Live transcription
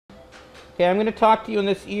Okay, I'm going to talk to you in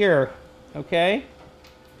this ear, okay?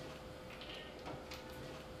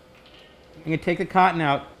 I'm going to take the cotton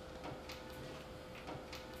out.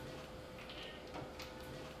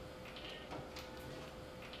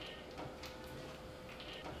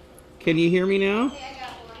 Can you hear me now? Okay, I got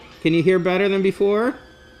one. Can you hear better than before?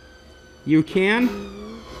 You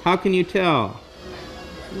can? How can you tell?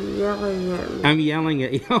 I'm yelling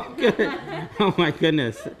at you. Oh, good. Oh my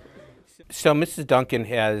goodness. So Mrs. Duncan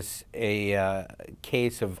has a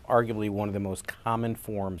case of arguably one of the most common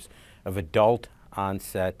forms of adult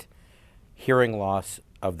onset hearing loss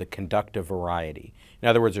of the conductive variety. In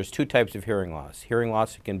other words, there's two types of hearing loss. Hearing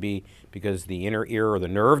loss can be because the inner ear or the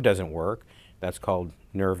nerve doesn't work. That's called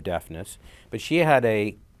nerve deafness. But she had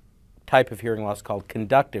a type of hearing loss called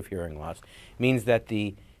conductive hearing loss. It means that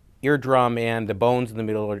the eardrum and the bones in the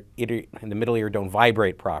middle ear don't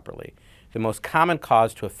vibrate properly. The most common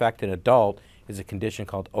cause to affect an adult is a condition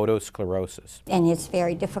called otosclerosis. And it's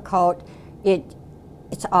very difficult.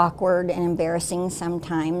 It's awkward and embarrassing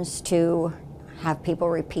sometimes to have people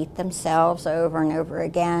repeat themselves over and over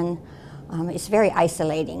again. It's very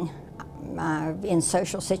isolating. In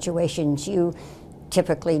social situations, you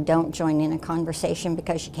typically don't join in a conversation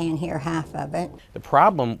because you can't hear half of it. The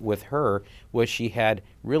problem with her was she had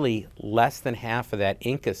really less than half of that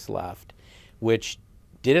incus left, which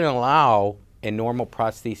didn't allow a normal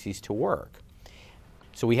prosthesis to work.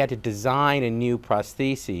 So we had to design a new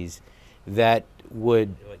prosthesis that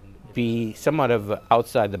would be somewhat of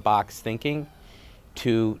outside the box thinking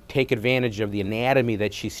to take advantage of the anatomy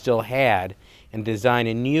that she still had and design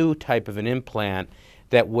a new type of an implant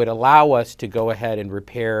that would allow us to go ahead and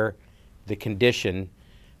repair the condition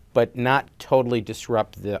but not totally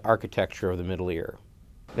disrupt the architecture of the middle ear.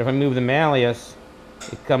 If I move the malleus,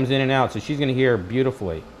 it comes in and out, so she's going to hear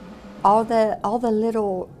beautifully. All the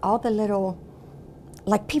little,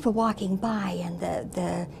 like people walking by and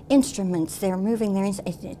the instruments, they're moving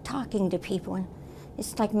their talking to people, and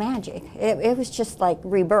it's like magic. It was just like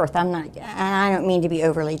rebirth. I don't mean to be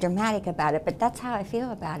overly dramatic about it, but that's how I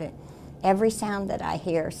feel about it. Every sound that I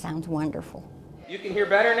hear sounds wonderful. You can hear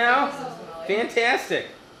better now? Fantastic.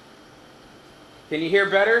 Can you hear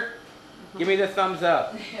better? Give me the thumbs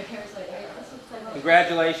up.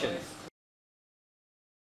 Congratulations.